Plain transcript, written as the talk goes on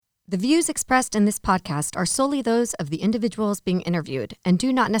The views expressed in this podcast are solely those of the individuals being interviewed and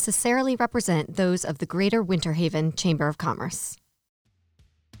do not necessarily represent those of the Greater Winter Haven Chamber of Commerce.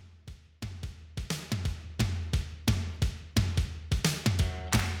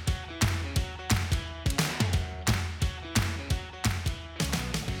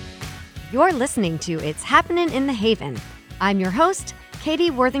 You're listening to It's Happening in the Haven. I'm your host,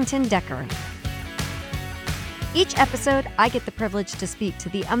 Katie Worthington Decker. Each episode, I get the privilege to speak to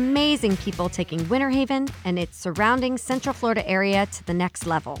the amazing people taking Winter Haven and its surrounding Central Florida area to the next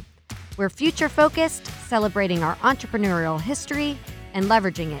level. We're future-focused, celebrating our entrepreneurial history and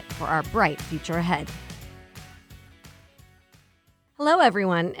leveraging it for our bright future ahead. Hello,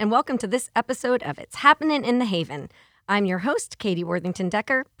 everyone, and welcome to this episode of It's Happening in the Haven. I'm your host, Katie Worthington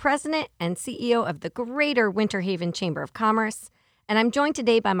Decker, President and CEO of the Greater Winter Haven Chamber of Commerce. And I'm joined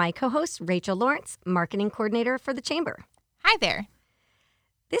today by my co-host, Rachel Lawrence, Marketing Coordinator for the Chamber. Hi there.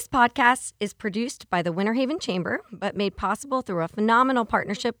 This podcast is produced by the Winter Haven Chamber, but made possible through a phenomenal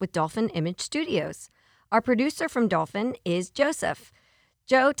partnership with Dolphin Image Studios. Our producer from Dolphin is Joseph.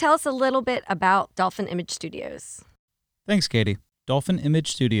 Joe, tell us a little bit about Dolphin Image Studios. Thanks, Katie. Dolphin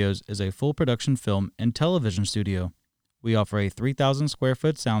Image Studios is a full production film and television studio. We offer a 3,000 square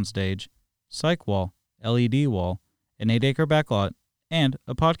foot soundstage, cyc wall, LED wall, an 8-acre backlot, and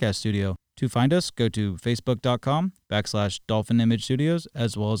a podcast studio. To find us, go to facebook.com/Dolphin Image Studios,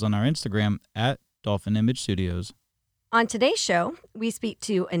 as well as on our Instagram @Dolphin Image Studios. On today's show, we speak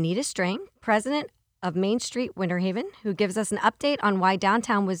to Anita Strang, President of Main Street Winter Haven, who gives us an update on why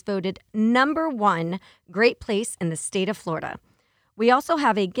downtown was voted #1 great place in the state of Florida. We also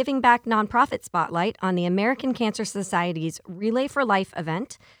have a Giving Back nonprofit spotlight on the American Cancer Society's Relay for Life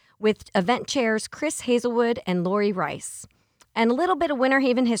event with event chairs Chris Hazelwood and Lori Rice. And a little bit of Winter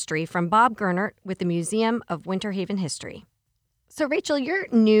Haven history from Bob Gernert with the Museum of Winter Haven History. So, Rachel, you're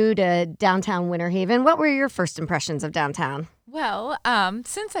new to downtown Winter Haven. What were your first impressions of downtown? Well,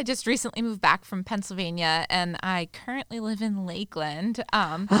 since I just recently moved back from Pennsylvania and I currently live in Lakeland,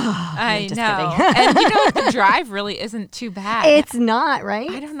 I know. And the drive really isn't too bad. It's not, right?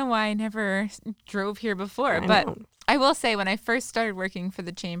 I don't know why I never drove here before, but I will say when I first started working for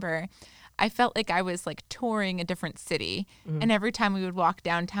the Chamber, I felt like I was like touring a different city. Mm-hmm. And every time we would walk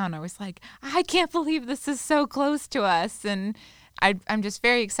downtown, I was like, I can't believe this is so close to us. And I'm just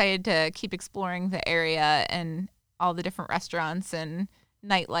very excited to keep exploring the area and all the different restaurants and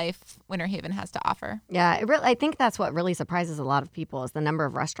nightlife Winter Haven has to offer. Yeah, I think that's what really surprises a lot of people is the number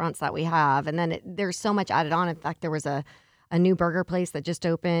of restaurants that we have. And then there's so much added on. In fact, there was a new burger place that just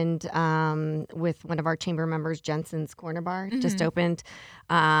opened with one of our chamber members, Jensen's Corner Bar, just opened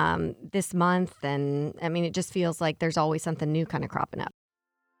this month. And I mean, it just feels like there's always something new kind of cropping up.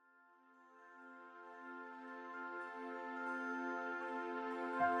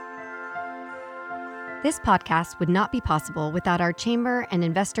 This podcast would not be possible without our chamber and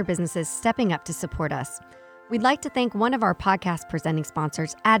investor businesses stepping up to support us. We'd like to thank one of our podcast presenting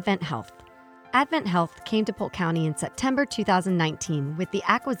sponsors, Advent Health. Advent Health came to Polk County in September 2019 with the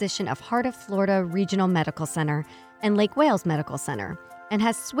acquisition of Heart of Florida Regional Medical Center and Lake Wales Medical Center, and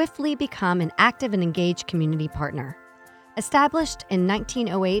has swiftly become an active and engaged community partner. Established in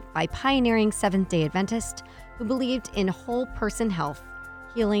 1908 by pioneering Seventh-day Adventists who believed in whole person health,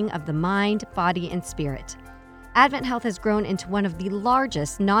 healing of the mind, body, and spirit, Advent Health has grown into one of the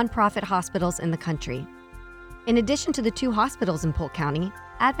largest nonprofit hospitals in the country. In addition to the 2 hospitals in Polk County,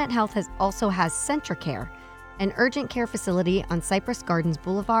 Advent Health also has CentraCare, an urgent care facility on Cypress Gardens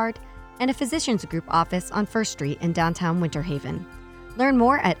Boulevard, and a physician's group office on First Street in downtown Winter Haven. Learn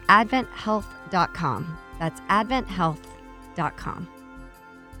more at adventhealth.com. That's adventhealth.com.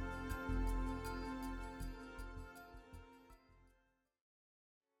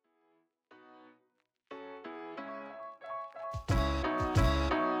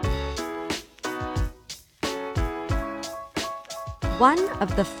 One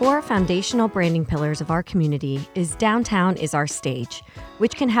of the 4 foundational branding pillars of our community is Downtown is Our Stage,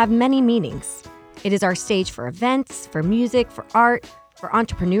 which can have many meanings. It is our stage for events, for music, for art, for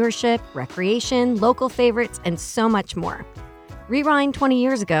entrepreneurship, recreation, local favorites, and so much more. Rewind 20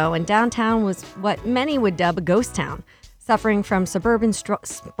 years ago, and downtown was what many would dub a ghost town, suffering from suburban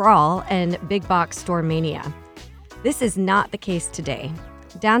sprawl and big box store mania. This is not the case today.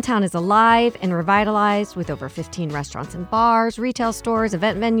 Downtown is alive and revitalized with over 15 restaurants and bars, retail stores,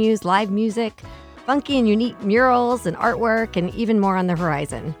 event venues, live music, funky and unique murals and artwork, and even more on the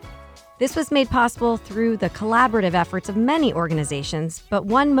horizon. This was made possible through the collaborative efforts of many organizations, but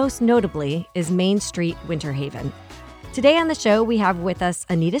one most notably is Main Street Winter Haven. Today on the show, we have with us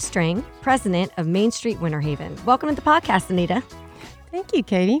Anita Strang, President of Main Street Winter Haven. Welcome to the podcast, Anita. Thank you,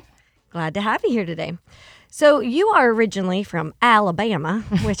 Katie. Glad to have you here today. So you are originally from Alabama,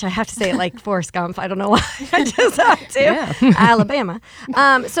 which I have to say it like Forrest Gump. I don't know why. I just have to. Yeah. Alabama.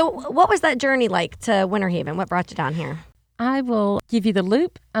 So what was that journey like to Winter Haven? What brought you down here? I will give you the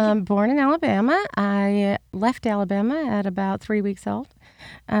loop. Born in Alabama. I left Alabama at about 3 weeks old.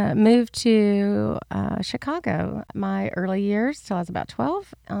 Moved to Chicago my early years till I was about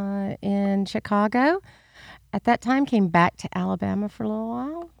 12 in Chicago. At that time, came back to Alabama for a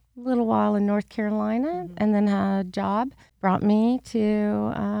little while in North Carolina, and then a job brought me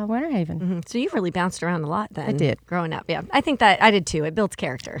to Winter Haven. So you've really bounced around a lot then. I did. Growing up, yeah. I think that I did too. It builds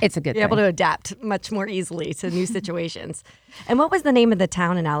character. It's a good thing. You're able to adapt much more easily to new situations. And what was the name of the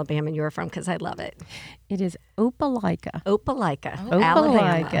town in Alabama you were from? Because I love it. It is Opelika. Opelika,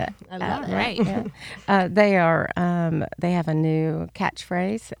 Alabama. I love it. Right. Yeah. They have a new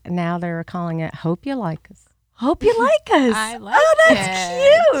catchphrase. Now they're calling it Hope You Like Us. Hope you like us. I like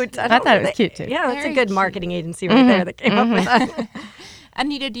that's cute. I thought it was cute too. Yeah, that's a good marketing agency right there that came up with that.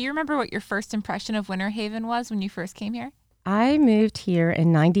 Anita, do you remember what your first impression of Winter Haven was when you first came here? I moved here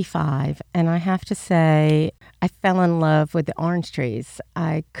in 95, and I have to say I fell in love with the orange trees.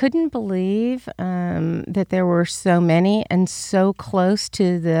 I couldn't believe that there were so many and so close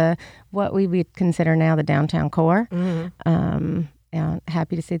to what we would consider now the downtown core. And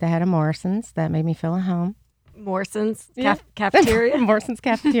happy to see they had a Morrison's. That made me feel at home. Morrison's cafeteria? Morrison's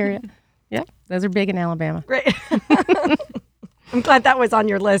cafeteria. Yeah, those are big in Alabama. Right. I'm glad that was on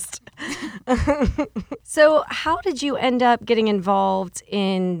your list. So how did you end up getting involved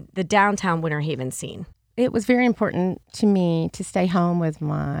in the downtown Winter Haven scene? It was very important to me to stay home with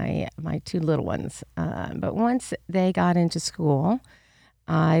my two little ones. But once they got into school,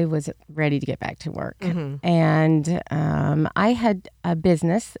 I was ready to get back to work. And I had a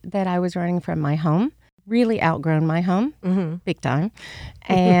business that I was running from my home. Really outgrown my home, big time.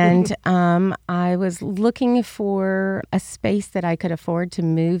 And I was looking for a space that I could afford to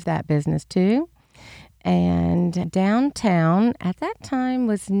move that business to. And downtown at that time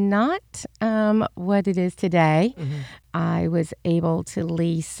was not what it is today. I was able to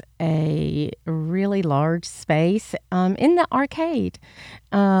lease a really large space in the arcade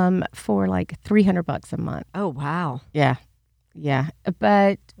for like $300 a month. Oh, wow. Yeah.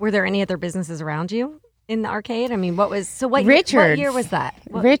 But were there any other businesses around you in the arcade? I mean, what year was that?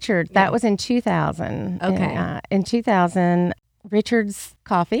 That was in 2000. Okay. In 2000, Richard's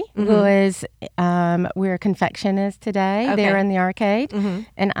Coffee was where Confection is today. Okay. They're in the arcade.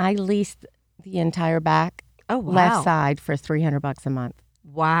 And I leased the entire back left side for $300 a month.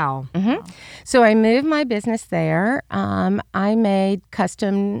 Wow. So I moved my business there. I made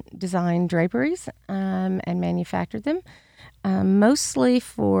custom design draperies and manufactured them. Mostly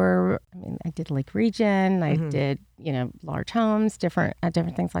I did Lake Region, I did, large homes, different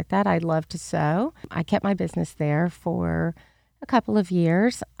things like that. I love to sew. I kept my business there for a couple of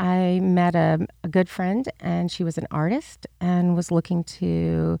years. I met a good friend, and she was an artist and was looking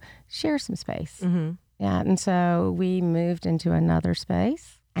to share some space. Yeah, and so we moved into another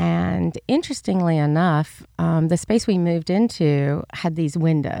space. And interestingly enough, the space we moved into had these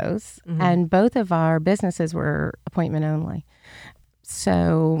windows, and both of our businesses were appointment only.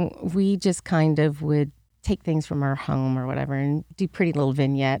 So we just kind of would take things from our home or whatever and do pretty little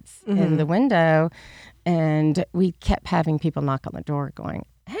vignettes in the window. And we kept having people knock on the door going,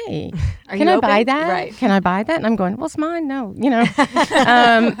 hey, can I buy that? Right. Can I buy that? And I'm going, well, it's mine. No,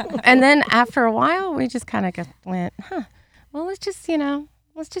 and then after a while, we just kind of went, well, let's just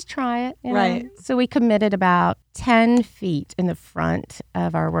try it. Right. So we committed about 10 feet in the front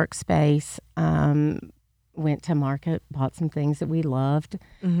of our workspace, went to market, bought some things that we loved,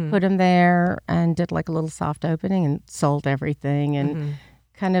 put them there, and did like a little soft opening and sold everything, and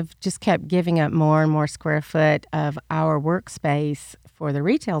kind of just kept giving up more and more square foot of our workspace for the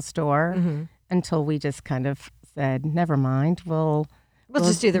retail store until we just kind of said, never mind, we'll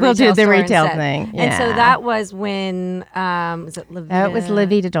just do the retail thing. Yeah. And so that was when, was it La Vita? That was La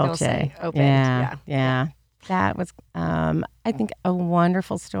Vita Dolce. Opened. Yeah. That was, I think, a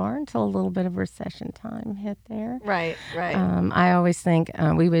wonderful store until a little bit of recession time hit there. Right. I always think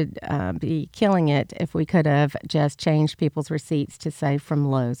we would be killing it if we could have just changed people's receipts to say from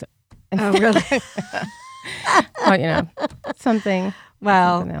Lowe's. Oh, really? Well, something.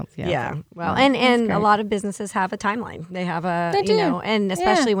 Well, something else. Yeah. Well, and a lot of businesses have a timeline. They have They do. And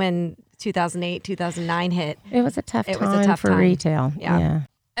especially when 2008, 2009 hit. It was a tough time for retail. Yeah.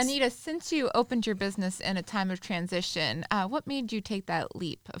 Anita, since you opened your business in a time of transition, what made you take that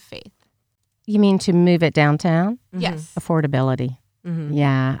leap of faith? You mean to move it downtown? Yes. Affordability.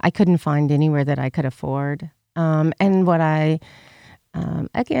 Yeah. I couldn't find anywhere that I could afford. And what I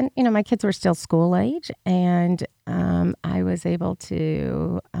again, my kids were still school age, and I was able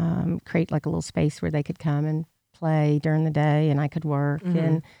to create like a little space where they could come and play during the day, and I could work,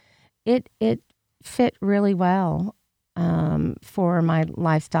 and it fit really well for my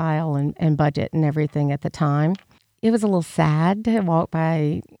lifestyle and budget and everything at the time. It was a little sad to walk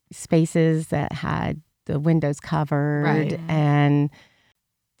by spaces that had the windows covered, Right. and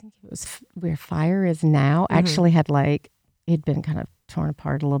I think it was where fire is now. Actually had it'd been kind of torn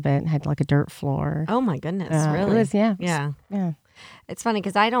apart a little bit and had like a dirt floor. Oh my goodness, really? It was, yeah. Yeah. It's funny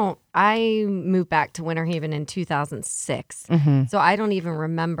because I moved back to Winter Haven in 2006. So I don't even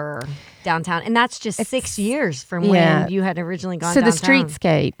remember downtown. And that's just 6 years from when you had originally gone so downtown. The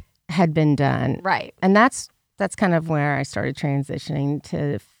streetscape had been done. Right. And that's kind of where I started transitioning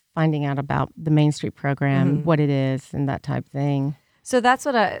to finding out about the Main Street program, what it is and that type of thing. So that's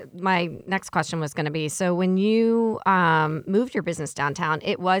what my next question was going to be. So when you moved your business downtown,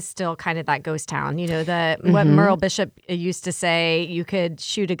 it was still kind of that ghost town. What Merle Bishop used to say, you could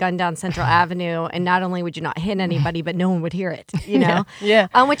shoot a gun down Central Avenue, and not only would you not hit anybody, but no one would hear it.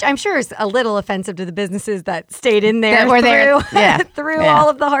 Yeah. Which I'm sure is a little offensive to the businesses that stayed in there through all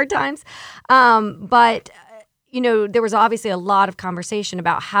of the hard times. But there was obviously a lot of conversation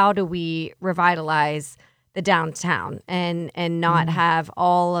about how do we revitalize the downtown and not have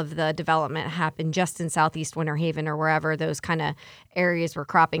all of the development happen just in Southeast Winter Haven or wherever those kind of areas were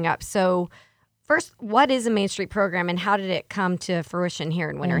cropping up. So first, what is a Main Street program and how did it come to fruition here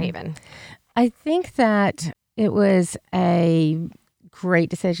in Winter Haven? I think that it was a great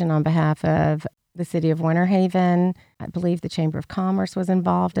decision on behalf of the city of Winter Haven. I believe the Chamber of Commerce was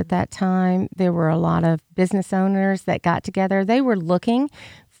involved at that time. There were a lot of business owners that got together. They were looking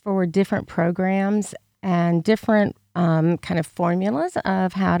for different programs and different kind of formulas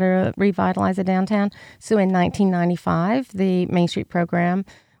of how to revitalize a downtown. So in 1995, the Main Street program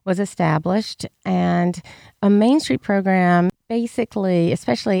was established. And a Main Street program, basically,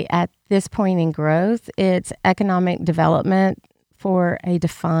 especially at this point in growth, it's economic development for a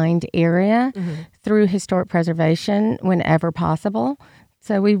defined area through historic preservation whenever possible.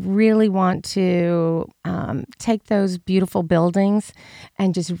 So we really want to take those beautiful buildings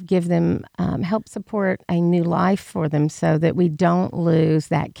and just give them, help support a new life for them so that we don't lose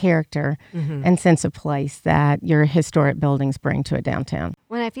that character and sense of place that your historic buildings bring to a downtown.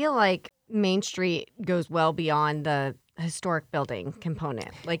 When I feel like Main Street goes well beyond the historic building component.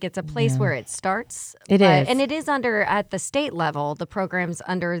 Like it's a place where it starts. It is. And it is at the state level, the program's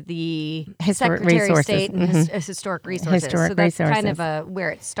under the Historic Secretary Resources. of State and Historic Resources. Historic so that's Resources. kind of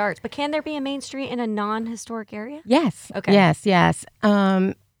where it starts. But can there be a Main Street in a non-historic area? Yes. Okay. Yes.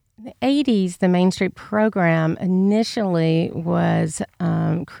 In the 80s, the Main Street program initially was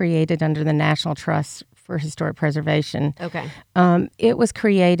created under the National Trust for Historic Preservation. Okay. It was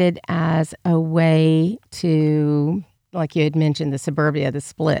created as a way to, like you had mentioned, the suburbia, the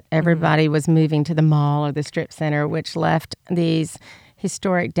split. Everybody was moving to the mall or the strip center, which left these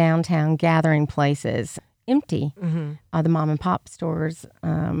historic downtown gathering places empty. The mom and pop stores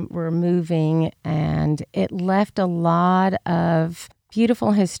were moving, and it left a lot of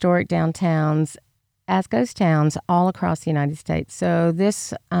beautiful historic downtowns as ghost towns all across the United States. So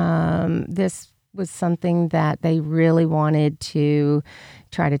this was something that they really wanted to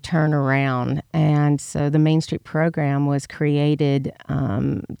try to turn around. And so the Main Street program was created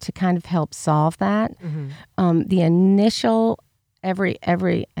to kind of help solve that. The initial I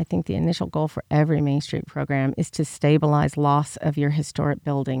think the initial goal for every Main Street program is to stabilize loss of your historic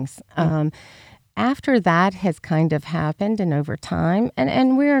buildings. After that has kind of happened and over time,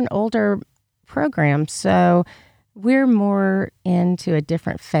 and we're an older program, so we're more into a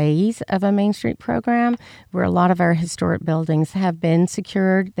different phase of a Main Street program where a lot of our historic buildings have been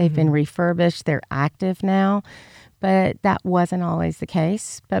secured. They've been refurbished. They're active now. But that wasn't always the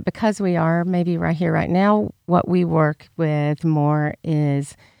case. But because we are maybe right here, right now, what we work with more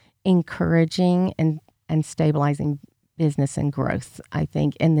is encouraging and stabilizing business and growth, I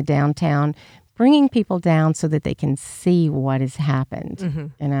think, in the downtown, bringing people down so that they can see what has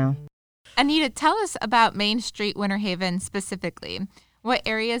happened, Anita, tell us about Main Street Winter Haven specifically. What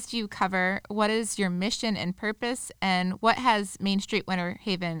areas do you cover? What is your mission and purpose? And what has Main Street Winter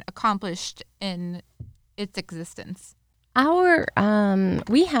Haven accomplished in its existence?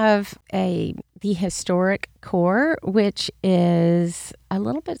 We have the historic core, which is a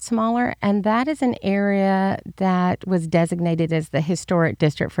little bit smaller, and that is an area that was designated as the historic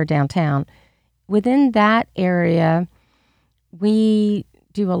district for downtown. Within that area, we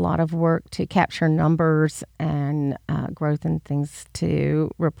do a lot of work to capture numbers and growth and things to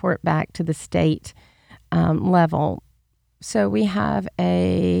report back to the state level. So we have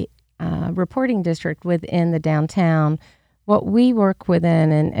a reporting district within the downtown. What we work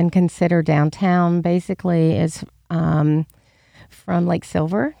within and consider downtown basically is from Lake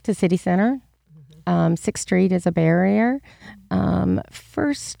Silver to City Center. 6th Street is a barrier.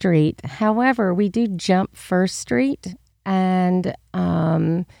 1st Street, however, we do jump 1st Street, and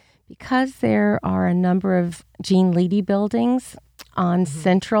because there are a number of Jean Leedy buildings on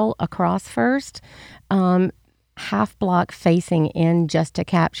Central across 1st, half block facing in just to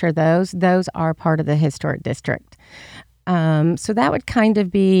capture those are part of the historic district. So that would kind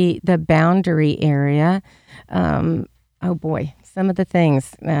of be the boundary area. Oh boy, some of the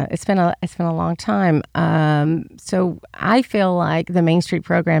things. It's been a long time. So I feel like the Main Street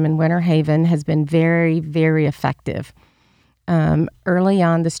program in Winter Haven has been very, very effective. Early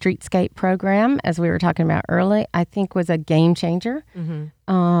on, the Streetscape program, as we were talking about early, I think was a game changer.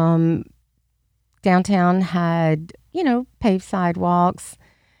 Downtown had, paved sidewalks.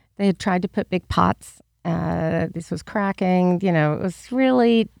 They had tried to put big pots. This was cracking. It was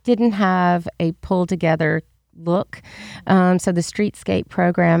really didn't have a pulled together look. So the Streetscape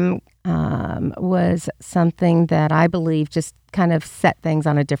program was something that I believe just kind of set things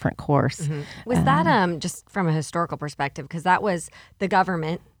on a different course. Was that just from a historical perspective? Because that was the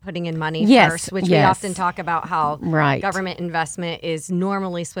government putting in money first, which we often talk about how government investment is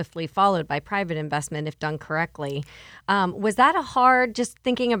normally swiftly followed by private investment if done correctly. Was that a hard, just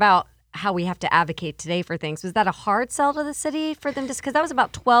thinking about how we have to advocate today for things, was that a hard sell to the city for them? Just because that was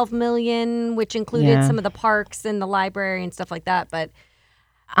about $12 million, which included some of the parks and the library and stuff like that. But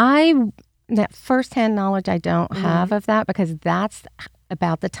that firsthand knowledge I don't have of that, because that's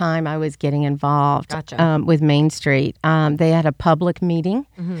about the time I was getting involved with Main Street. They had a public meeting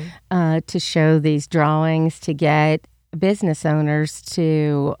to show these drawings to get business owners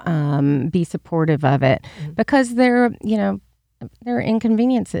to be supportive of it, because there are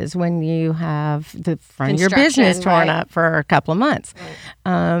inconveniences when you have the front of your business torn up for a couple of months.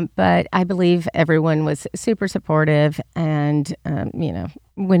 But I believe everyone was super supportive, and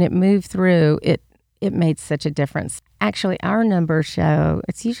when it moved through, it made such a difference. Actually, our numbers show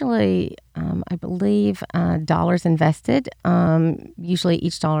it's usually, I believe, dollars invested. Usually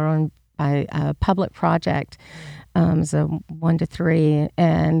each dollar owned by a public project. So 1 to 3.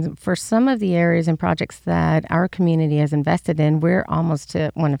 And for some of the areas and projects that our community has invested in, we're almost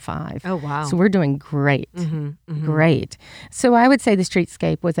to 1 to 5. Oh, wow. So we're doing great. Great. So I would say the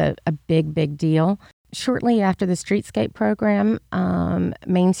Streetscape was a big, big deal. Shortly after the Streetscape program,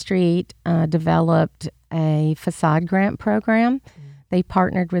 Main Street developed a facade grant program. They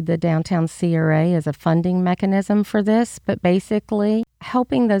partnered with the Downtown CRA as a funding mechanism for this, but basically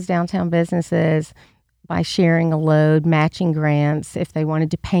helping those downtown businesses by sharing a load, matching grants if they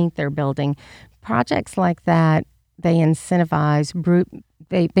wanted to paint their building. Projects like that, they incentivize,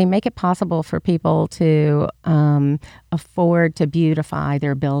 they make it possible for people to afford to beautify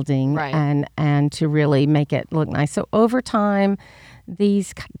their building and to really make it look nice. So over time,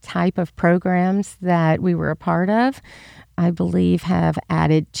 these type of programs that we were a part of, I believe, have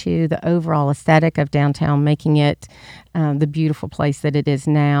added to the overall aesthetic of downtown, making it the beautiful place that it is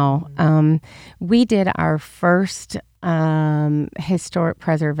now. We did our first historic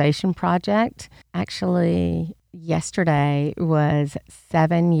preservation project. Actually, yesterday was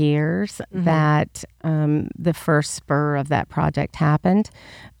 7 years that the first spur of that project happened.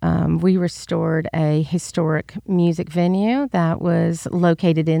 We restored a historic music venue that was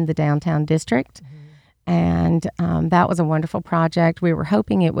located in the downtown district. And that was a wonderful project. We were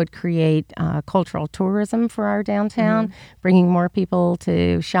hoping it would create cultural tourism for our downtown, bringing more people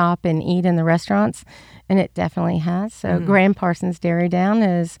to shop and eat in the restaurants, and it definitely has. So Graham Parsons Dairy Down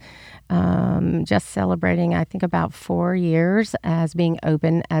is just celebrating, I think, about 4 years as being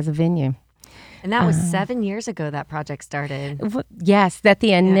open as a venue. And that was 7 years ago that project started. Yes, that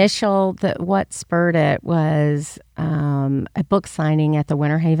the initial, what spurred it was a book signing at the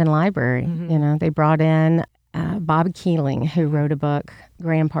Winter Haven Library. They brought in Bob Keeling, who wrote a book,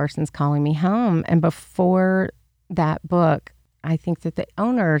 Graham Parsons Calling Me Home. And before that book, I think that the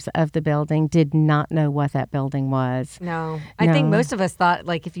owners of the building did not know what that building was. No. I think most of us thought,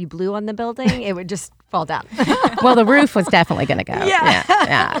 like, if you blew on the building, it would just fall down. Well, the roof was definitely going to go.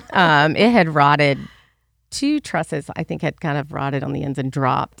 Yeah. It had rotted. 2 trusses, I think, had kind of rotted on the ends and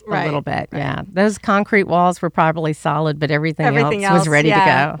dropped a little bit. Right. Yeah. Those concrete walls were probably solid, but everything else was ready to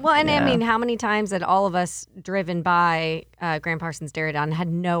go. Well, and I mean, how many times had all of us driven by Graham Parsons Dairy Down and had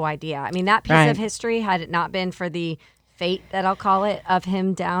no idea? I mean, that piece of history, had it not been for the fate, that I'll call it, of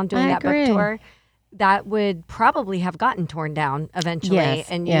him down doing that book tour, that would probably have gotten torn down eventually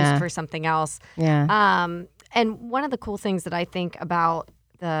and used for something else. Yeah. And one of the cool things that I think about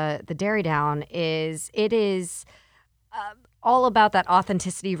the Dairy Down is it is all about that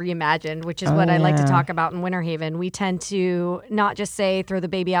authenticity reimagined, which is what I like to talk about in Winter Haven. We tend to not just say throw the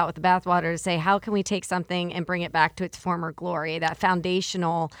baby out with the bathwater, to say how can we take something and bring it back to its former glory, that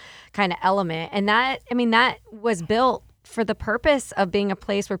foundational kind of element. And that was built for the purpose of being a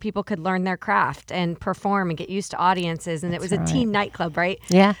place where people could learn their craft and perform and get used to audiences. And it was a teen nightclub, right?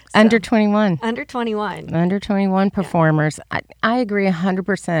 Yeah, so, under 21. Under 21. Under 21 performers. I agree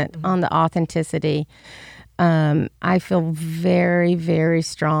 100% on the authenticity. I feel very, very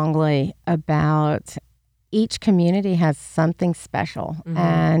strongly about each community has something special,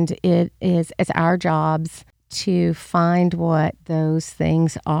 and it's our jobs to find what those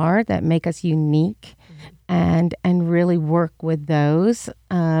things are that make us unique, and really work with those.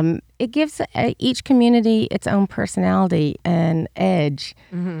 It gives each community its own personality and edge,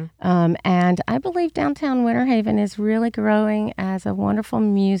 and I believe downtown Winter Haven is really growing as a wonderful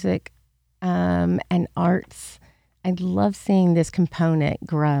music and arts. I love seeing this component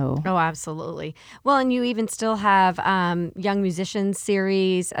grow. Oh, absolutely. Well, and you even still have Young Musicians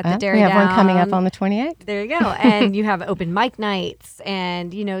series at the Dairy Down. We have one coming up on the 28th. There you go. And you have open mic nights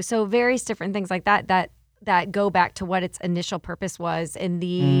and, so various different things like that go back to what its initial purpose was in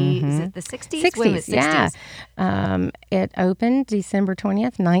the, is it the 60s? 60s, yeah. It opened December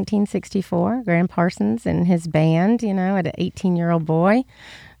 20th, 1964. Graham Parsons and his band, an 18-year-old boy.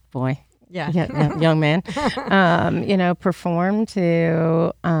 Young man, performed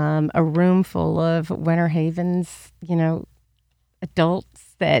to a room full of Winter Haven's,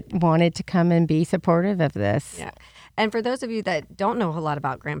 adults that wanted to come and be supportive of this. Yeah. And for those of you that don't know a lot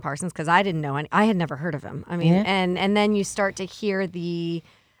about Graham Parsons, because I didn't know any, I had never heard of him. I mean, and then you start to hear the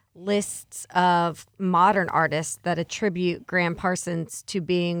lists of modern artists that attribute Graham Parsons to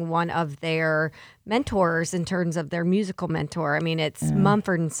being one of their mentors in terms of their musical mentor. I mean, it's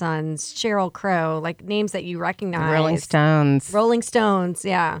Mumford & Sons, Sheryl Crow, like names that you recognize. Rolling Stones,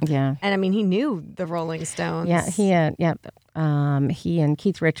 yeah. Yeah. And I mean, he knew the Rolling Stones. Yeah, he and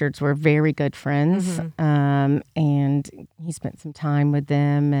Keith Richards were very good friends, and he spent some time with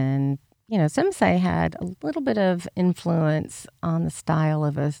them, and some say had a little bit of influence on the style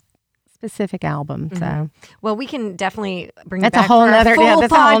of a specific album. So, well, we can definitely bring that's it back a whole for nother a full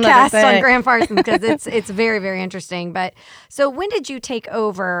podcast on thing. Graham Parsons because it's very, very interesting. But so, when did you take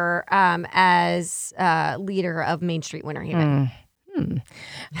over as leader of Main Street Winter Haven?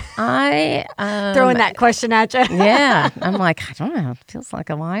 I throwing that question at you. Yeah, I'm like, I don't know. It feels like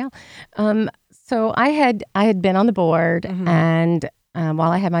a while. So I had been on the board and.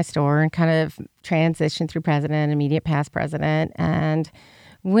 While I had my store and kind of transitioned through president, immediate past president. And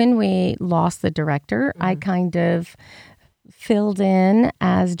when we lost the director, I kind of filled in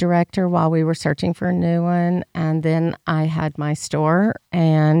as director while we were searching for a new one. And then I had my store.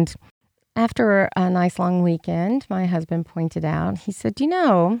 And after a nice long weekend, my husband pointed out, he said,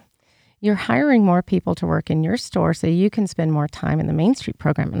 you're hiring more people to work in your store so you can spend more time in the Main Street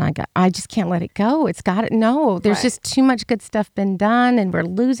program. And I just can't let it go. There's just too much good stuff been done and we're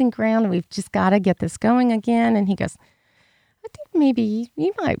losing ground and we've just got to get this going again. And he goes, I think maybe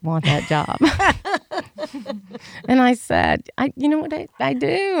you might want that job. And I said, you know what I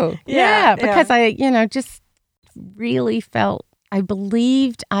do? Yeah, because I, just really felt, I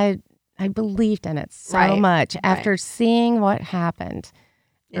believed in it so much after seeing what happened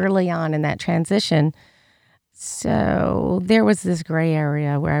early on in that transition. So there was this gray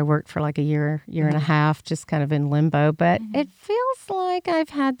area where I worked for like a year and a half, just kind of in limbo. But it feels like I've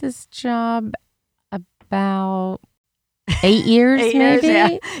had this job about 8 years, 8 maybe.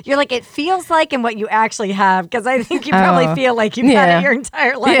 Years, yeah. You're like, it feels like, and what you actually have, because I think you probably feel like you've had it your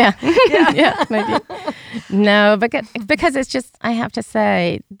entire life. Yeah, maybe. No, because it's just, I have to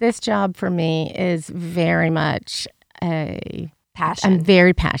say, this job for me is very much a passion. I'm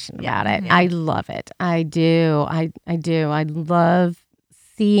very passionate about it. I love it. I do. I do. I love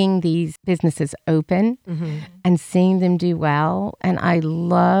seeing these businesses open and seeing them do well. And I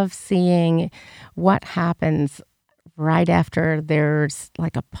love seeing what happens right after there's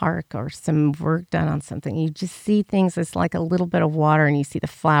like a park or some work done on something. You just see things as like a little bit of water and you see the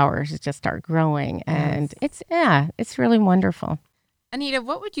flowers just start growing. And it's really wonderful. Anita,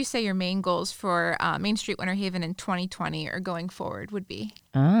 what would you say your main goals for Main Street Winter Haven in 2020 or going forward would be?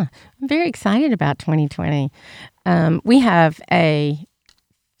 I'm very excited about 2020. We have a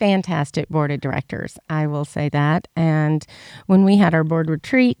fantastic board of directors, I will say that. And when we had our board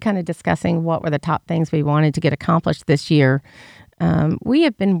retreat, kind of discussing what were the top things we wanted to get accomplished this year, We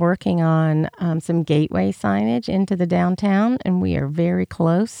have been working on some gateway signage into the downtown, and we are very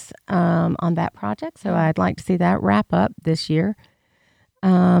close on that project. So I'd like to see that wrap up this year.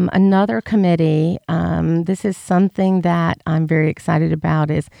 Another committee, this is something that I'm very excited about,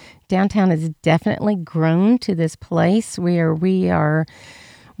 is downtown has definitely grown to this place where we are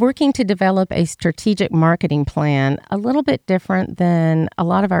working to develop a strategic marketing plan, a little bit different than a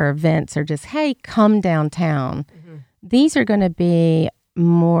lot of our events are just, hey, come downtown. Mm-hmm. These are going to be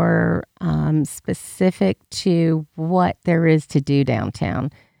more specific to what there is to do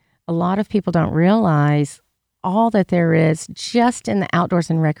downtown. A lot of people don't realize all that there is just in the outdoors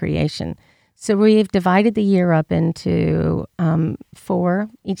and recreation. So we've divided the year up into 4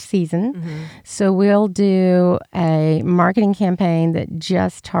 each season. Mm-hmm. So we'll do a marketing campaign that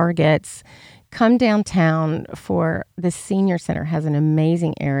just targets come downtown for the senior center has an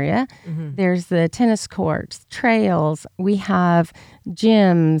amazing area. Mm-hmm. There's the tennis courts, trails. We have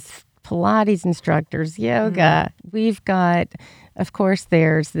gyms, Pilates instructors, yoga. Mm-hmm. We've got, of course,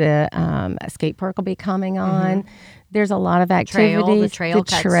 there's the skate park will be coming on. Mm-hmm. There's a lot of activities. The trail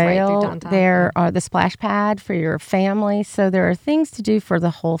cuts right through downtown. There are the splash pad for your family. So there are things to do for the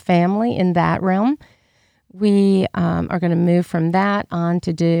whole family in that realm. We are going to move from that on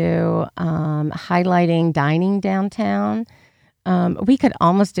to do highlighting dining downtown. We could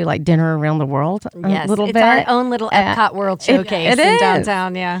almost do like dinner around the world a little bit. It's our own little Epcot World Showcase in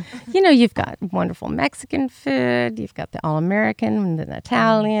downtown, yeah. You know, you've got wonderful Mexican food, you've got the All-American and the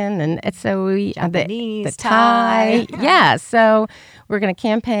Italian, and so we Japanese, the Thai. Yeah, so we're going to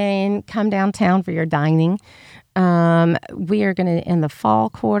campaign, come downtown for your dining. We are going to, in the fall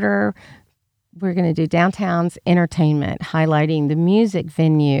quarter, we're going to do downtown's entertainment, highlighting the music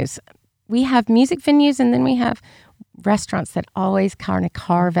venues. We have music venues, and then we have restaurants that always kind of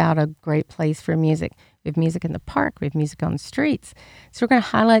carve out a great place for music. We have music in the park. We have music on the streets. So we're going to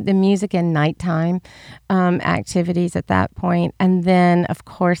highlight the music and nighttime activities at that point. And then, of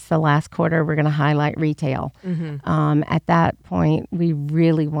course, the last quarter, we're going to highlight retail. Mm-hmm. At that point, we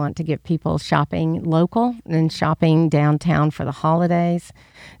really want to get people shopping local and shopping downtown for the holidays.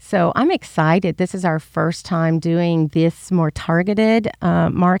 So I'm excited. This is our first time doing this more targeted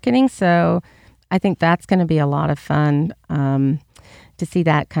marketing. So I think that's going to be a lot of fun to see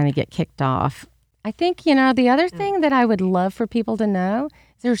that kind of get kicked off. I think, you know, the other thing that I would love for people to know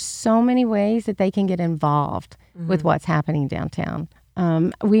is there's so many ways that they can get involved with what's happening downtown.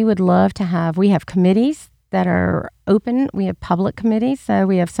 We would love to we have committees that are open. We have public committees, so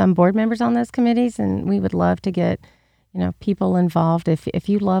we have some board members on those committees, and we would love to get, you know, people involved. If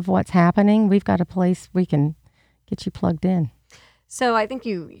you love what's happening, we've got a place we can get you plugged in. So I think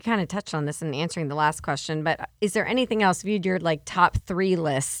you kind of touched on this in answering the last question, but is there anything else, viewed your like top 3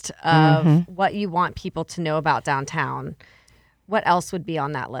 list of what you want people to know about downtown? What else would be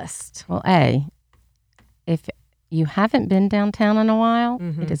on that list? Well, if you haven't been downtown in a while,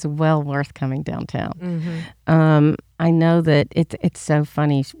 it is well worth coming downtown. I know that it's so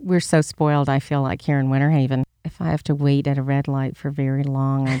funny. We're so spoiled, I feel like, here in Winter Haven. If I have to wait at a red light for very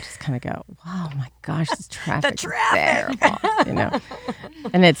long, I just kind of go, "Wow, my gosh, this traffic is terrible," you know.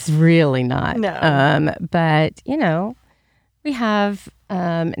 And it's really not. No. But you know, we have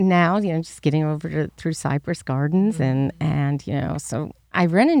now, you know, just getting over through Cypress Gardens, and you know, so I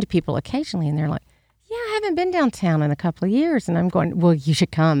run into people occasionally, and they're like, "Yeah, I haven't been downtown in a couple of years," and I'm going, "Well, you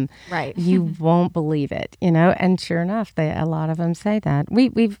should come. Right? You won't believe it, you know." And sure enough, a lot of them say that.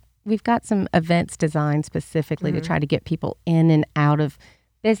 We've got some events designed specifically to try to get people in and out of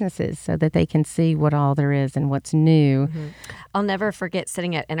businesses so that they can see what all there is and what's new. I'll never forget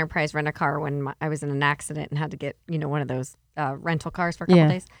sitting at Enterprise Rent-A-Car when I was in an accident and had to get, you know, one of those rental cars for a couple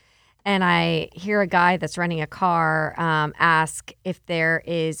days. And I hear a guy that's renting a car ask if there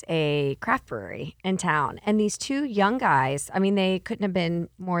is a craft brewery in town. And these 2 young guys, I mean, they couldn't have been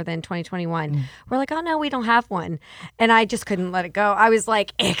more than 20, 21. We're like, "Oh, no, we don't have one." And I just couldn't let it go. I was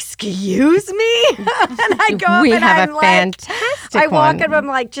like, "Excuse me?" And I go up we and have I'm a like, fantastic I walk one. up, I'm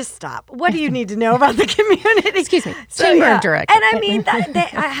like, "Just stop. What do you need to know about the community?" Excuse me, chamber director. And I mean,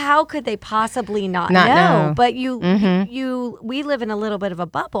 how could they possibly not know? But we live in a little bit of a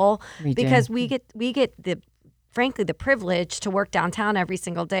bubble because we get frankly the privilege to work downtown every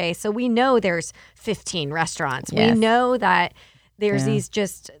single day. So we know there's 15 restaurants. Yes. We know that there's these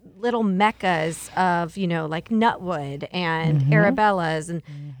just little meccas of, you know, like Nutwood and Arabella's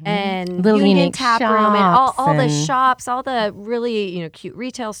and Little Union unique Tap Room and all the shops shops, all the really, you know, cute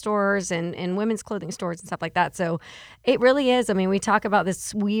retail stores and women's clothing stores and stuff like that. So it really is. I mean, we talk about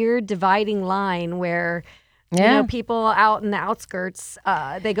this weird dividing line where Yeah. People out in the outskirts,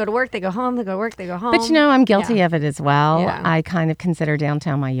 they go to work, they go home, they go to work, they go home. But I'm guilty of it as well. Yeah. I kind of consider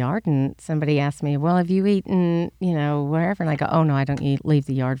downtown my yard, and somebody asked me, well, have you eaten, wherever? And I go, oh, no, I don't leave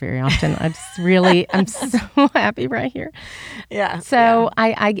the yard very often. I'm so happy right here. Yeah. So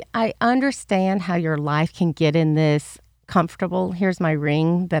I understand how your life can get in this comfortable, here's my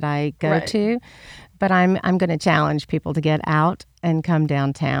ring that I go to, but I'm going to challenge people to get out and come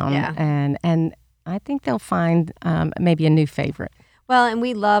downtown. Yeah. And I think they'll find maybe a new favorite. Well, and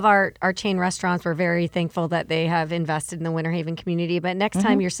we love our chain restaurants. We're very thankful that they have invested in the Winter Haven community. But next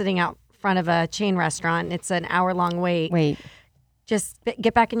time you're sitting out front of a chain restaurant and it's an hour-long wait. Just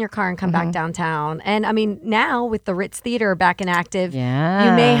get back in your car and come back downtown. And I mean, now with the Ritz Theater back and active, you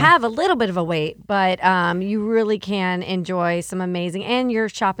may have a little bit of a wait, but you really can enjoy some amazing, and you're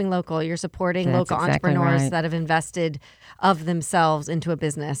shopping local. You're supporting local entrepreneurs that have invested of themselves into a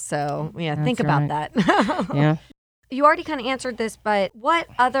business. So think about that. Yeah. You already kind of answered this, but what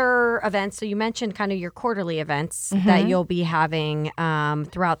other events, so you mentioned kind of your quarterly events that you'll be having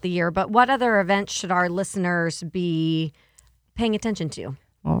throughout the year, but what other events should our listeners be paying attention to?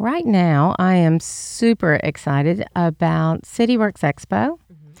 Well, right now, I am super excited about CityWorks Expo.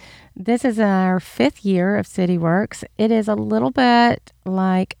 This is our 5th year of CityWorks. It is a little bit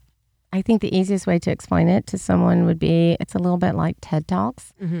like, I think the easiest way to explain it to someone would be, it's a little bit like TED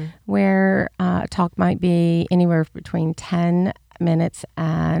Talks, where a talk might be anywhere between 10 minutes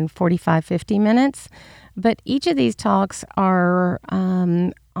and 45, 50 minutes. But each of these talks are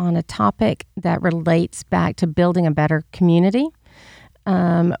on a topic that relates back to building a better community,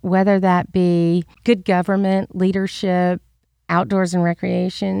 whether that be good government, leadership, outdoors and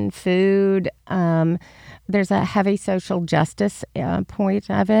recreation, food. There's a heavy social justice point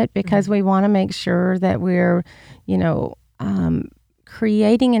of it, because we want to make sure that we're,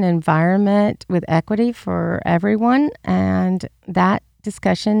 creating an environment with equity for everyone, and that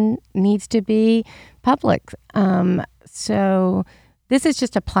discussion needs to be public. So this is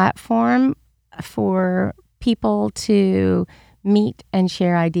just a platform for people to meet and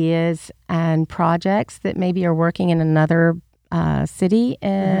share ideas and projects that maybe are working in another city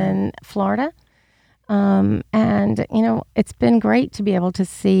in Florida. And, it's been great to be able to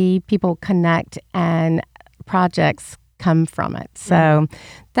see people connect and projects come from it. So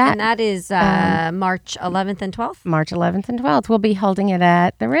that is March 11th and 12th? March 11th and 12th. We'll be holding it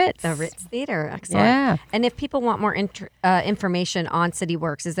at the Ritz. The Ritz Theater. Excellent. Yeah. And if people want more information on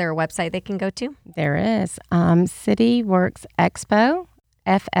CityWorks, is there a website they can go to? There is.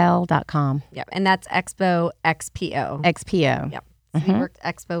 CityWorksExpoFL.com. Yep. And that's Expo XPO. XPO. Yep. CityWorks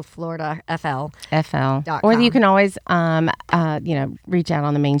Expo Florida FL. Or you can always, reach out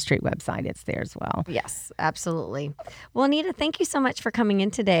on the Main Street website. It's there as well. Yes, absolutely. Well, Anita, thank you so much for coming in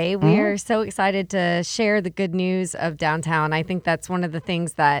today. We are so excited to share the good news of downtown. I think that's one of the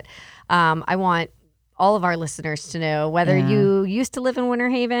things that I want all of our listeners to know, whether you used to live in Winter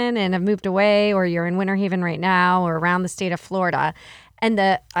Haven and have moved away, or you're in Winter Haven right now, or around the state of Florida.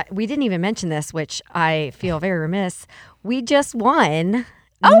 And we didn't even mention this, which I feel very remiss. We just won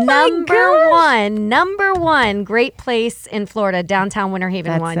number one great place in Florida, downtown Winter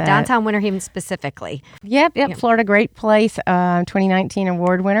Haven. Downtown Winter Haven specifically. Yep. Florida Great Place 2019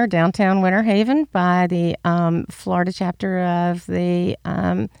 award winner, downtown Winter Haven, by the Florida chapter of the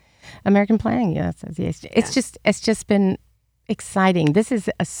American Planning. Yes, it's just been exciting. This is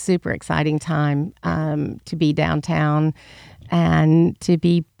a super exciting time to be downtown and to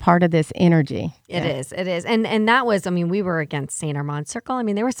be part of this energy. It is. And that was, we were against St. Armand Circle.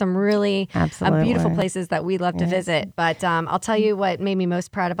 There were some really beautiful places that we love to visit. But I'll tell you what made me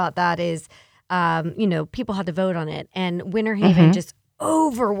most proud about that is, people had to vote on it. And Winter Haven just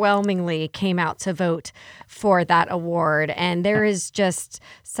overwhelmingly came out to vote for that award. And there is just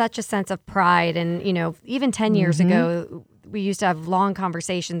such a sense of pride. And, even 10 years ago, we used to have long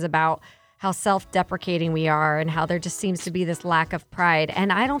conversations about how self-deprecating we are and how there just seems to be this lack of pride.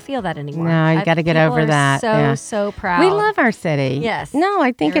 And I don't feel that anymore. No, you got to get over that. So proud. We love our city. Yes. No,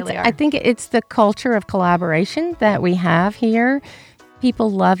 I think it's the culture of collaboration that we have here.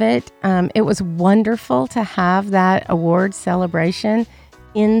 People love it. It was wonderful to have that award celebration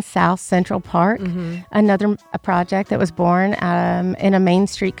in South Central Park, a project that was born in a Main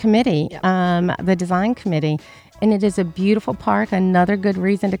Street committee, the design committee. And it is a beautiful park, another good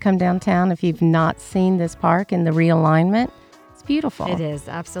reason to come downtown if you've not seen this park and the realignment. It's beautiful. It is,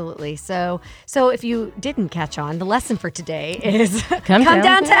 absolutely. So if you didn't catch on, the lesson for today is come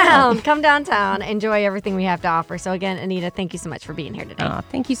downtown. Come downtown. Enjoy everything we have to offer. So again, Anita, thank you so much for being here today.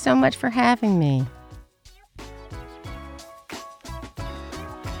 Thank you so much for having me.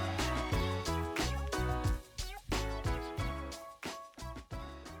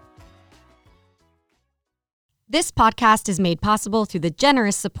 This podcast is made possible through the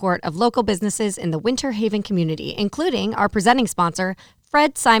generous support of local businesses in the Winter Haven community, including our presenting sponsor,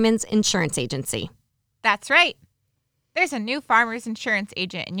 Fred Simons Insurance Agency. That's right. There's a new farmer's insurance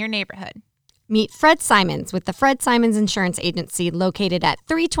agent in your neighborhood. Meet Fred Simons with the Fred Simons Insurance Agency located at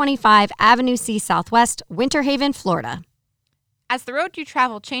 325 Avenue C Southwest, Winter Haven, Florida. As the road you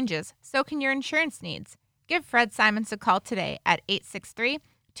travel changes, so can your insurance needs. Give Fred Simons a call today at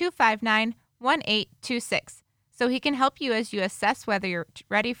 863-259-1826 so he can help you as you assess whether you're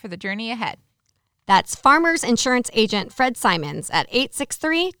ready for the journey ahead. That's Farmers Insurance Agent Fred Simons at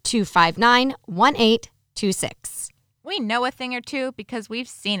 863-259-1826. We know a thing or two because we've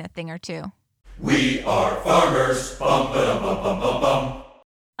seen a thing or two. We are farmers. Bum, ba-dum, bum, bum, bum, bum.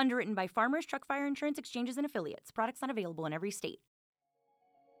 Underwritten by Farmers Truck Fire Insurance Exchanges and Affiliates. Products not available in every state.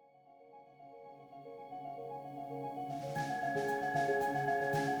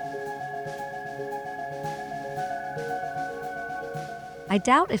 I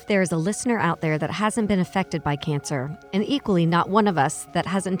doubt if there is a listener out there that hasn't been affected by cancer, and equally not one of us that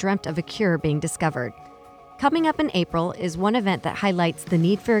hasn't dreamt of a cure being discovered. Coming up in April is one event that highlights the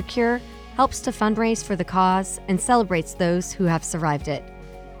need for a cure, helps to fundraise for the cause, and celebrates those who have survived it.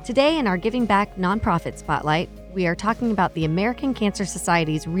 Today in our Giving Back nonprofit spotlight, we are talking about the American Cancer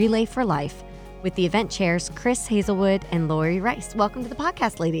Society's Relay for Life with the event chairs Chris Hazelwood and Lori Rice. Welcome to the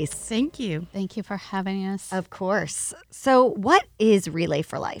podcast, ladies. Thank you. Thank you for having us. Of course. So what is Relay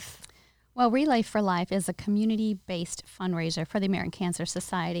for Life? Well, Relay for Life is a community-based fundraiser for the American Cancer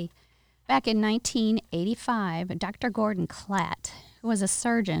Society. Back in 1985, Dr. Gordon Klatt, who was a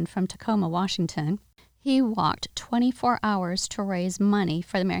surgeon from Tacoma, Washington, he walked 24 hours to raise money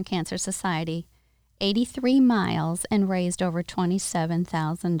for the American Cancer Society, 83 miles, and raised over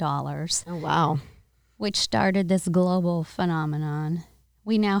 $27,000. Oh, wow. Which started this global phenomenon.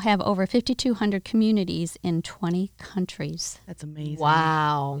 We now have over 5,200 communities in 20 countries. That's amazing.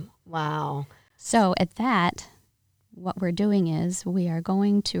 Wow. Wow. So at that, what we're doing is we are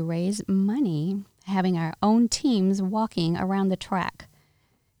going to raise money, having our own teams walking around the track.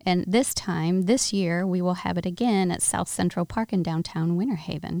 And this year, we will have it again at South Central Park in downtown Winter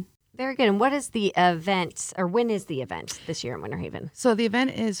Haven. Very good. And what is the event, or when is the event this year in Winter Haven? So the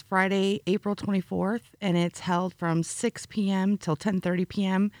event is Friday, April 24th, and it's held from 6 p.m. till 10:30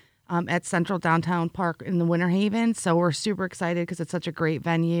 p.m. At Central Downtown Park in the Winter Haven. So we're super excited because it's such a great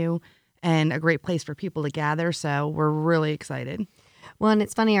venue and a great place for people to gather. So we're really excited. Well, and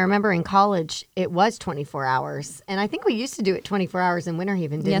it's funny. I remember in college, it was 24 hours. And I think we used to do it 24 hours in Winter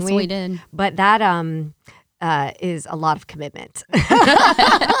Haven, didn't we? Yes, we did. But that is a lot of commitment.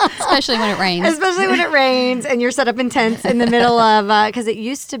 Especially when it rains. Especially when it rains and you're set up in tents in the middle of, because it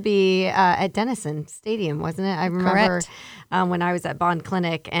used to be at Denison Stadium, wasn't it? I remember when I was at Bond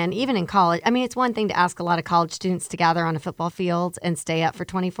Clinic, and even in college. I mean, it's one thing to ask a lot of college students to gather on a football field and stay up for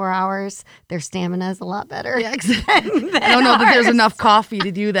 24 hours. Their stamina is a lot better. Yeah, exactly. I don't know that there's enough coffee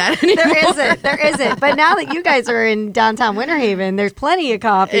to do that anymore. There isn't. But now that you guys are in downtown Winter Haven, there's plenty of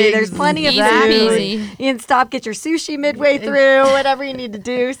coffee. There's plenty of food. Easy. You can stop, get your sushi midway through, whatever you need to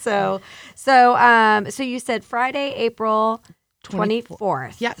do. So you said Friday, April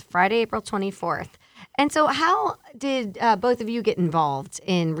 24th. Yeah. Friday, April 24th. And so how did both of you get involved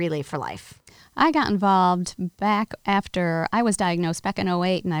in Relay for Life? I got involved back after I was diagnosed back in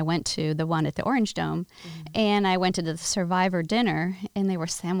 2008, and I went to the one at the Orange Dome, and I went to the survivor dinner, and they were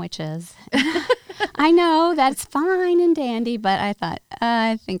sandwiches. I know, that's fine and dandy, but I thought,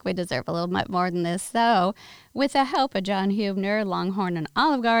 I think we deserve a little bit more than this. So with the help of John Hubner, Longhorn and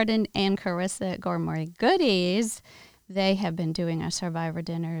Olive Garden, and Carissa at Gourmet Goodies, they have been doing our survivor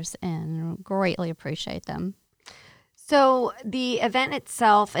dinners and greatly appreciate them. So the event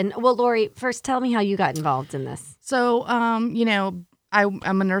itself, and well, Lori, first tell me how you got involved in this. So, I'm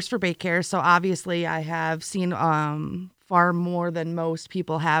a nurse for Baycare, so obviously I have seen far more than most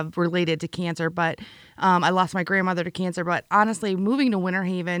people have related to cancer, but I lost my grandmother to cancer. But honestly, moving to Winter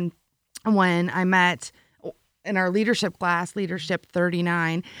Haven, when I met in our leadership class, Leadership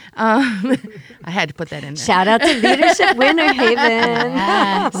 39, I had to put that in there. Shout out to Leadership Winter Haven.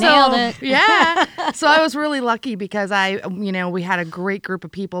 Nailed it. Yeah. So I was really lucky because we had a great group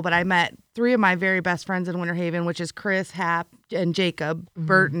of people, but I met three of my very best friends in Winter Haven, which is Chris, Hap, and Jacob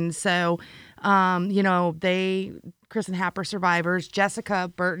Burton. So, Chris and Hap are survivors. Jessica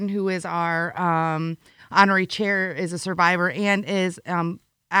Burton, who is our honorary chair, is a survivor and is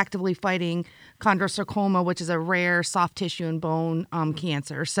actively fighting chondrosarcoma, which is a rare soft tissue and bone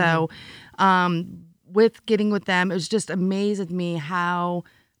cancer. So with getting with them, it was just amazing me how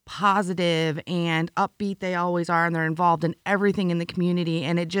positive and upbeat they always are, and they're involved in everything in the community.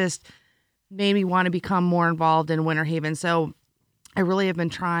 And it just made me want to become more involved in Winter Haven. So I really have been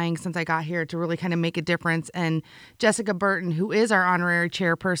trying since I got here to really kind of make a difference. And Jessica Burton, who is our honorary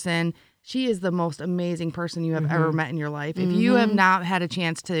chairperson, she is the most amazing person you have ever met in your life. If you have not had a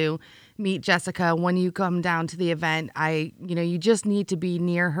chance to meet Jessica when you come down to the event, you just need to be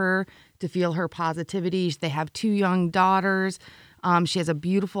near her to feel her positivity. They have 2 young daughters. She has a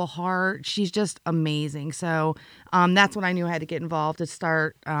beautiful heart. She's just amazing. So that's when I knew I had to get involved to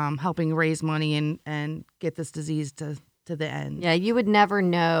start helping raise money and get this disease to the end. Yeah, you would never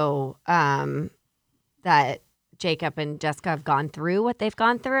know that Jacob and Jessica have gone through what they've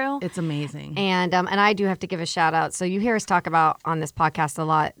gone through. It's amazing. And I do have to give a shout out. So you hear us talk about on this podcast a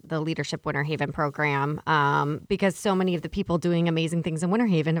lot the Leadership Winter Haven program because so many of the people doing amazing things in Winter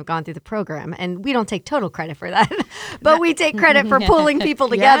Haven have gone through the program. And we don't take total credit for that, but we take credit for pulling people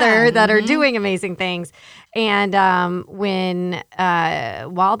together that are doing amazing things. And while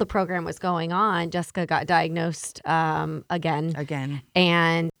the program was going on, Jessica got diagnosed again.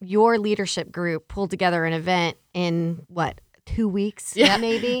 And your leadership group pulled together an event in 2 weeks,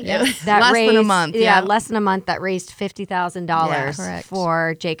 maybe? Yes. That less raised, than a month. Less than a month that raised $50,000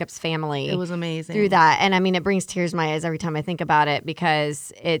 for Jacob's family. It was amazing. Through that. And I mean, it brings tears to my eyes every time I think about it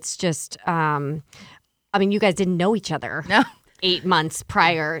because it's just, you guys didn't know each other. No. 8 months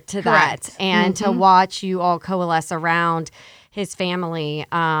prior to that. And to watch you all coalesce around his family.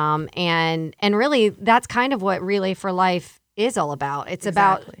 And really, that's kind of what Relay for Life is all about. It's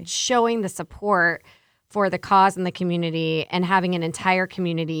about showing the support for the cause in the community and having an entire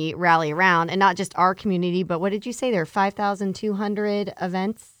community rally around, and not just our community, but what did you say? There are 5,200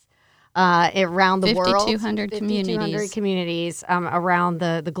 events around the world. 5,200 communities around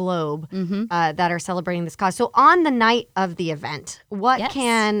the globe that are celebrating this cause. So on the night of the event, what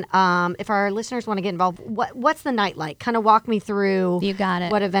can, if our listeners want to get involved, what's the night like? Kind of walk me through. You got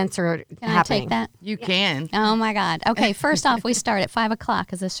it. What events are Can happening. I take that? You can. Oh, my God. Okay, first off, we start at 5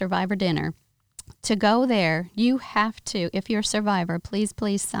 o'clock as a survivor dinner. To go there, you have to, if you're a survivor, please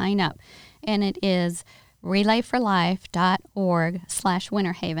sign up. And it is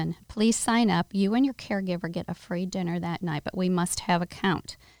relayforlife.org/winterhaven. Please sign up. You and your caregiver get a free dinner that night, but we must have a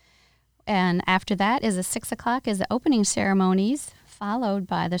count. And after that is 6 o'clock is the opening ceremonies, followed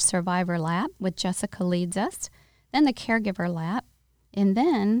by the survivor lap, with Jessica leads us, then the caregiver lap, and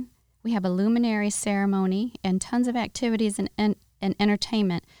then we have a luminary ceremony and tons of activities and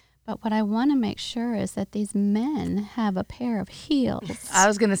entertainment. But what I want to make sure is that these men have a pair of heels. I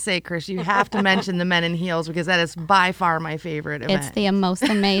was going to say, Chris, you have to mention the men in heels because that is by far my favorite event. It's the most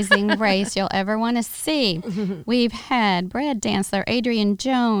amazing race you'll ever want to see. We've had Brad Dantzler, Adrian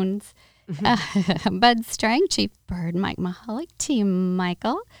Jones, Bud Strang, Chief Bird, Mike Mahalik, Team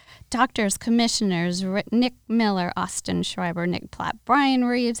Michael, doctors, commissioners, Nick Miller, Austin Schreiber, Nick Platt, Brian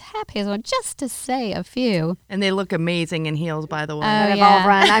Reeves, Hap Hazel, just to say a few. And they look amazing in heels, by the way. They've all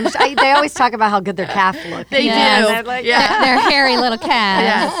run. They always talk about how good their calf look. They do. They're hairy little calves.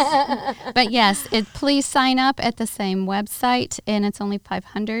 Yes. But yes, please sign up at the same website, and it's only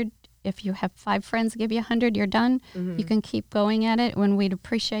 $500. If you have 5 friends give you 100, you're done. You can keep going at it, and we'd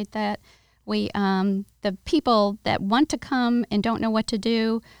appreciate that. The people that want to come and don't know what to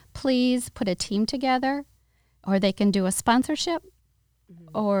do, please put a team together, or they can do a sponsorship,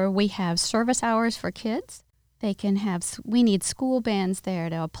 or we have service hours for kids. We need school bands there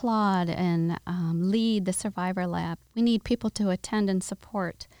to applaud and lead the Survivor Lab. We need people to attend and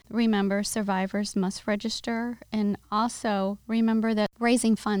support. Remember, survivors must register, and also remember that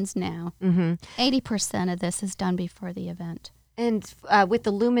raising funds now. 80% of this is done before the event. And with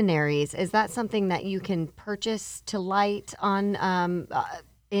the luminaries, is that something that you can purchase to light on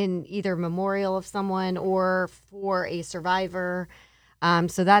in either memorial of someone or for a survivor?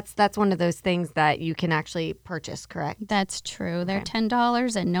 So that's one of those things that you can actually purchase, correct? That's true. They're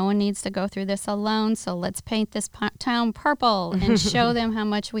 $10, and no one needs to go through this alone. So let's paint this town purple and show them how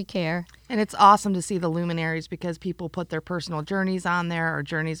much we care. And it's awesome to see the luminaries because people put their personal journeys on there or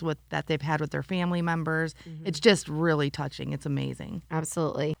journeys that they've had with their family members. It's just really touching. It's amazing.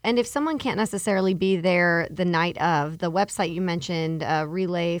 Absolutely. And if someone can't necessarily be there the night of, the website you mentioned,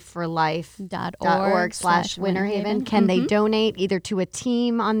 relayforlife.org/winterhaven, can they donate either to a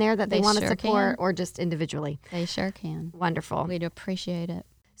team on there that they want to support or just individually? They sure can. Wonderful. We'd appreciate it.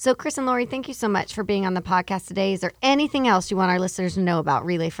 So, Chris and Lori, thank you so much for being on the podcast today. Is there anything else you want our listeners to know about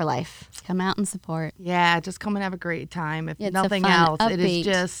Relay for Life? Come out and support. Yeah, just come and have a great time. If It's nothing a fun, else, it upbeat. is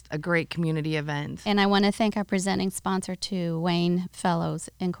just a great community event. And I want to thank our presenting sponsor, too, Wayne Fellows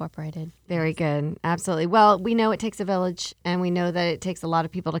Incorporated. Very good. Absolutely. Well, we know it takes a village, and we know that it takes a lot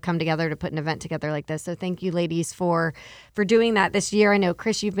of people to come together to put an event together like this. So thank you, ladies, for doing that this year. I know,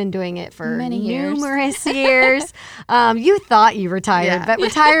 Chris, you've been doing it for Many years. numerous years. You thought you retired, Yeah. but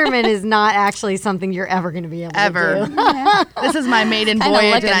retirement is not actually something you're ever going to be able Ever. to do. This is my maiden Kinda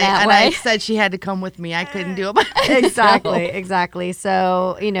voyage, looking that and I way. said she had to come with me. I couldn't do it by myself. Exactly.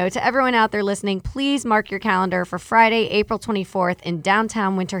 So, to everyone out there listening, please mark your calendar for Friday, April 24th in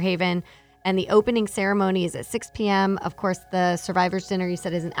downtown Winter Haven. And the opening ceremony is at 6 p.m. Of course, the Survivors Dinner, you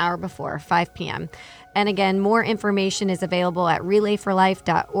said, is an hour before, 5 p.m. And again, more information is available at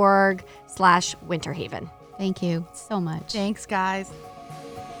relayforlife.org/winterhaven. Thank you so much. Thanks, guys.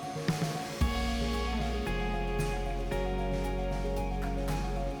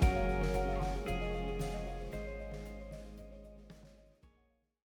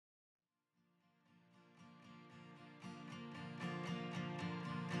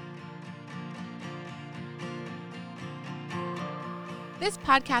 This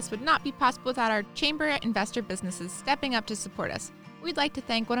podcast would not be possible without our Chamber investor businesses stepping up to support us. We'd like to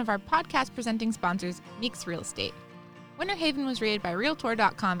thank one of our podcast presenting sponsors, Meeks Real Estate. Winter Haven was rated by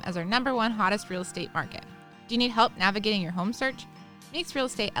Realtor.com as our #1 hottest real estate market. Do you need help navigating your home search? Meeks Real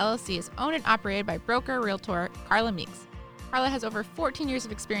Estate LLC is owned and operated by broker realtor Carla Meeks. Carla has over 14 years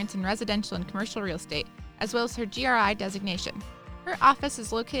of experience in residential and commercial real estate, as well as her GRI designation. Her office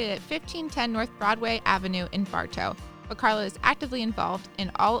is located at 1510 North Broadway Avenue in Bartow, but Carla is actively involved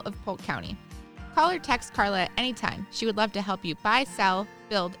in all of Polk County. Call or text Carla at any time. She would love to help you buy, sell,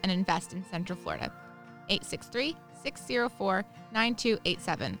 build, and invest in Central Florida.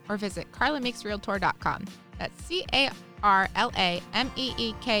 863-604-9287 or visit carlameeksrealtor.com. That's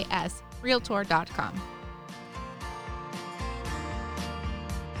CARLAMEEKS Realtor.com.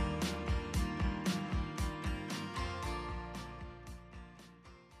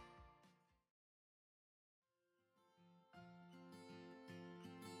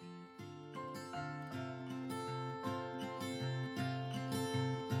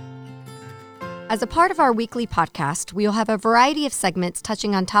 As a part of our weekly podcast, we will have a variety of segments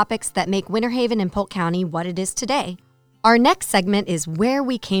touching on topics that make Winter Haven and Polk County what it is today. Our next segment is Where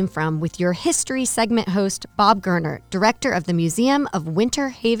We Came From with your history segment host, Bob Gerner, director of the Museum of Winter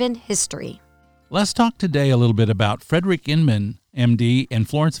Haven History. Let's talk today a little bit about Frederick Inman, MD, and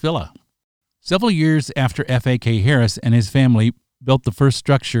Florence Villa. Several years after F.A.K. Harris and his family built the first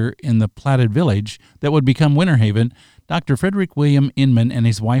structure in the platted village that would become Winter Haven, Dr. Frederick William Inman and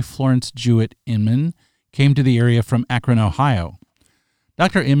his wife Florence Jewett Inman came to the area from Akron, Ohio.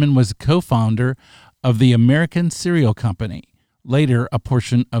 Dr. Inman was co-founder of the American Cereal Company, later a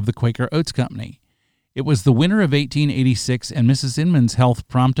portion of the Quaker Oats Company. It was the winter of 1886, and Mrs. Inman's health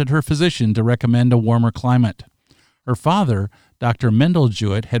prompted her physician to recommend a warmer climate. Her father, Dr. Mendel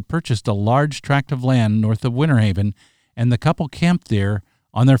Jewett, had purchased a large tract of land north of Winter Haven, and the couple camped there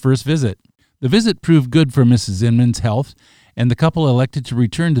on their first visit. The visit proved good for Mrs. Inman's health, and the couple elected to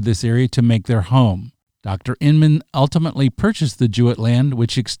return to this area to make their home. Dr. Inman ultimately purchased the Jewett land,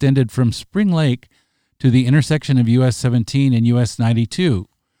 which extended from Spring Lake to the intersection of US 17 and US 92.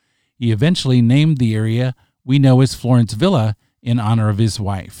 He eventually named the area we know as Florence Villa in honor of his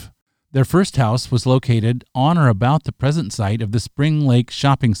wife. Their first house was located on or about the present site of the Spring Lake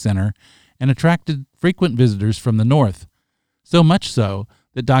Shopping Center and attracted frequent visitors from the north. So much so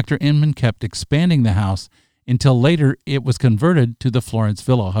that Dr. Inman kept expanding the house until later it was converted to the Florence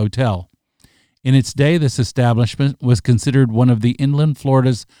Villa Hotel. In its day, this establishment was considered one of the inland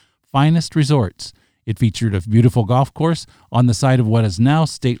Florida's finest resorts. It featured a beautiful golf course on the site of what is now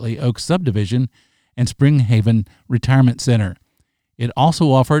Stately Oaks Subdivision and Spring Haven Retirement Center. It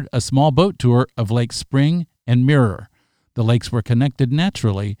also offered a small boat tour of Lake Spring and Mirror. The lakes were connected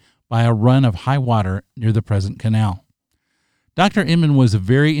naturally by a run of high water near the present canal. Dr. Inman was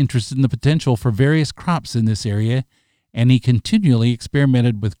very interested in the potential for various crops in this area, and he continually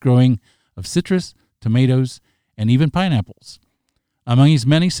experimented with growing of citrus, tomatoes, and even pineapples. Among his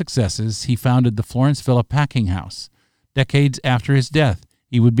many successes, he founded the Florence Villa Packing House. Decades after his death,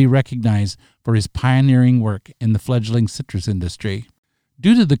 he would be recognized for his pioneering work in the fledgling citrus industry.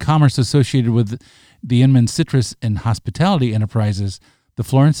 Due to the commerce associated with the Inman citrus and hospitality enterprises, the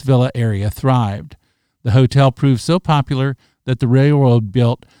Florence Villa area thrived. The hotel proved so popular that the railroad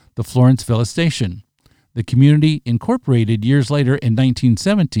built the Florence Villa Station. The community incorporated years later in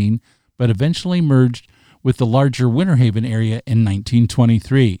 1917, but eventually merged with the larger Winter Haven area in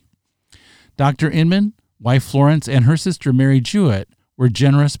 1923. Dr. Inman, wife Florence, and her sister Mary Jewett were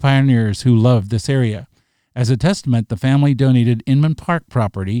generous pioneers who loved this area. As a testament, the family donated Inman Park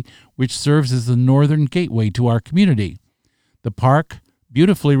property, which serves as the northern gateway to our community. The park,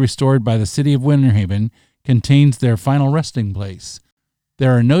 beautifully restored by the city of Winter Haven, contains their final resting place.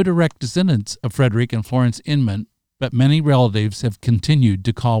 There are no direct descendants of Frederick and Florence Inman, but many relatives have continued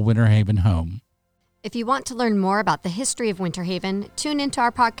to call Winter Haven home. If you want to learn more about the history of Winter Haven, tune into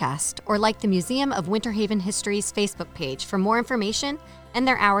our podcast or like the Museum of Winter Haven History's Facebook page for more information and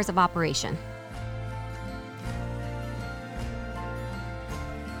their hours of operation.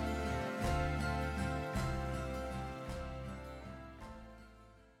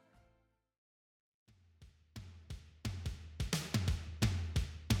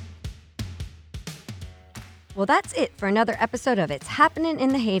 Well, that's it for another episode of It's Happening in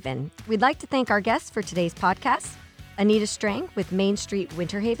the Haven. We'd like to thank our guests for today's podcast, Anita Strang with Main Street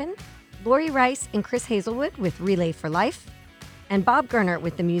Winter Haven, Lori Rice and Chris Hazelwood with Relay for Life, and Bob Gernert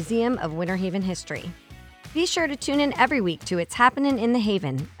with the Museum of Winter Haven History. Be sure to tune in every week to It's Happening in the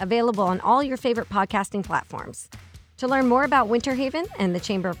Haven, available on all your favorite podcasting platforms. To learn more about Winter Haven and the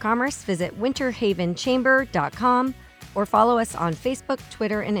Chamber of Commerce, visit winterhavenchamber.com or follow us on Facebook,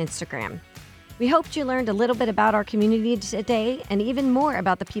 Twitter, and Instagram. We hoped you learned a little bit about our community today and even more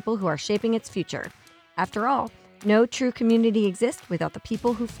about the people who are shaping its future. After all, no true community exists without the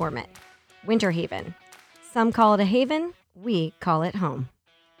people who form it. Winter Haven. Some call it a haven, we call it home.